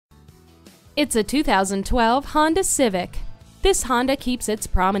It's a 2012 Honda Civic. This Honda keeps its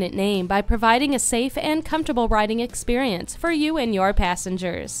prominent name by providing a safe and comfortable riding experience for you and your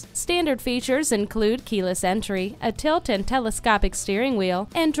passengers. Standard features include keyless entry, a tilt and telescopic steering wheel,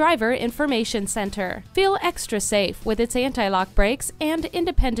 and driver information center. Feel extra safe with its anti-lock brakes and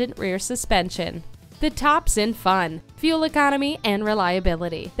independent rear suspension. The top's in fun, fuel economy, and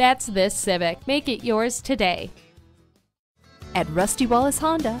reliability. That's this Civic. Make it yours today. At Rusty Wallis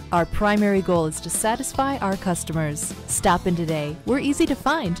Honda, our primary goal is to satisfy our customers. Stop in today. We're easy to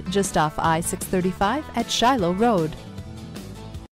find just off I-635 at Shiloh Road.